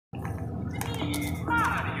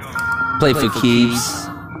Play for keeps.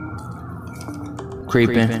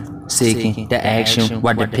 Creeping, seeking the action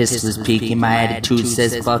while the pistol is peeking. My attitude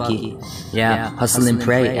says fuck it. Yeah, hustle and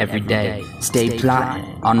pray every day. Stay plotting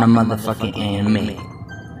on the motherfucking enemy.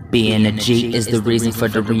 Being a G is the reason for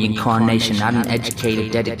the reincarnation. I'm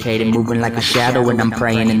educated, dedicated, moving like a shadow when I'm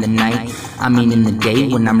praying in the night. I mean in the day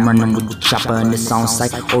when I'm running with the chopper and it's on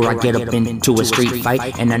sight. Or I get up into a street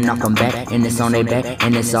fight and I knock them back and it's on their back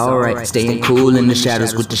and it's alright. Staying cool in the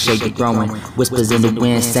shadows with the shade growing. Whispers in the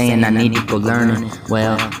wind saying I need to go learning.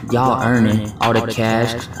 Well, y'all earning all the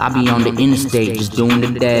cash. I be on the interstate just doing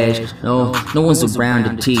the dash. No one's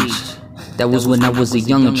around to teach. That was when I was a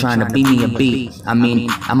youngin' trying to beat me a beat. I mean,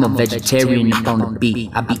 I'm a vegetarian up on the beat.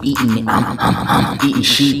 I be eating it, I'm eating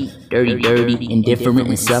sheep. Dirty, indifferent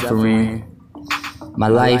and suffering. My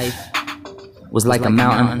life was like a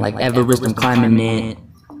mountain, like Everest, I'm climbing it.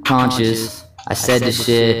 Conscious, I said the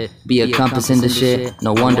shit, be a compass in the shit,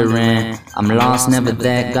 no wondering. I'm lost, never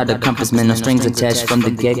that, got a compass, man, no strings attached from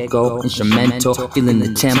the get-go. Instrumental, feeling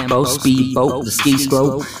the tempo, speedboat, the ski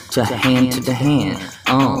slope, to hand,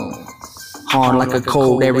 hard like a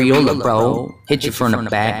cold areola, bro. Hit you from the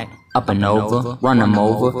back, up and over, run them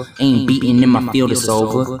over. Ain't beating in my field, it's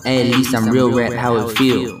over. At least I'm real rap, how it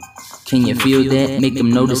feel. Can you feel that? Make them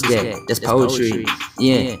notice that. That's poetry.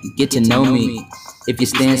 Yeah, get to know me. If you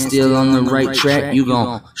stand still on the right track, you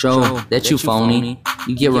gon' show that you phony.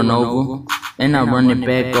 You get run over, and I run it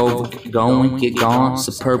back over. Get going, get gone.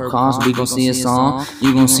 Superb cause, we gon' see a song.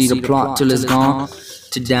 You gon' see the plot till it's gone.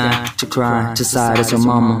 To die, to cry, to sigh, that's your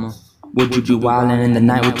mama. Would you be wildin' in the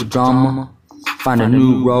night with the drama? Find a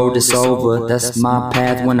new road, it's over. That's my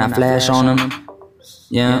path when I flash on them.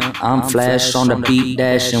 Yeah, I'm flash on the beat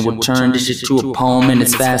dash and will turn this shit to a poem and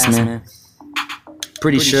it's fast, man.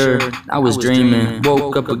 Pretty sure I was dreaming,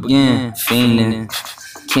 woke up again, fiending.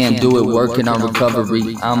 Can't do it, working on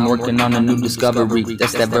recovery. I'm working on a new discovery.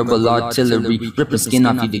 That's that verbal artillery, ripping skin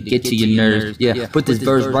off you to get to your nerves. Yeah, put this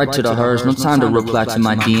verse right to the hearse. No time to reply to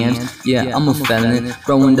my DMs. Yeah, I'm a felon,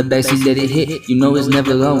 throwing the backseat that it hit. You know it's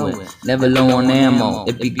never low, never low on ammo.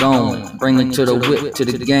 It be going, bring it to the whip, to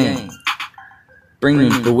the game. Bring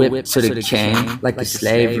the whip to the king, like it's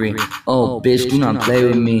slavery. Oh, bitch, do not play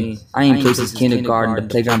with me. I ain't played since kindergarten, the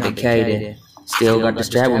playground vacated. Still got the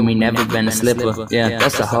strap with me, never been a slipper. Yeah,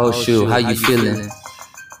 that's a whole shoe, how you feeling?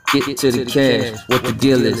 Get to the cash, what the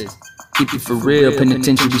deal is. Keep it for real,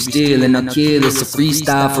 penitentiary still, and I'll kill. It's a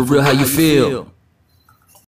freestyle for real, how you feel?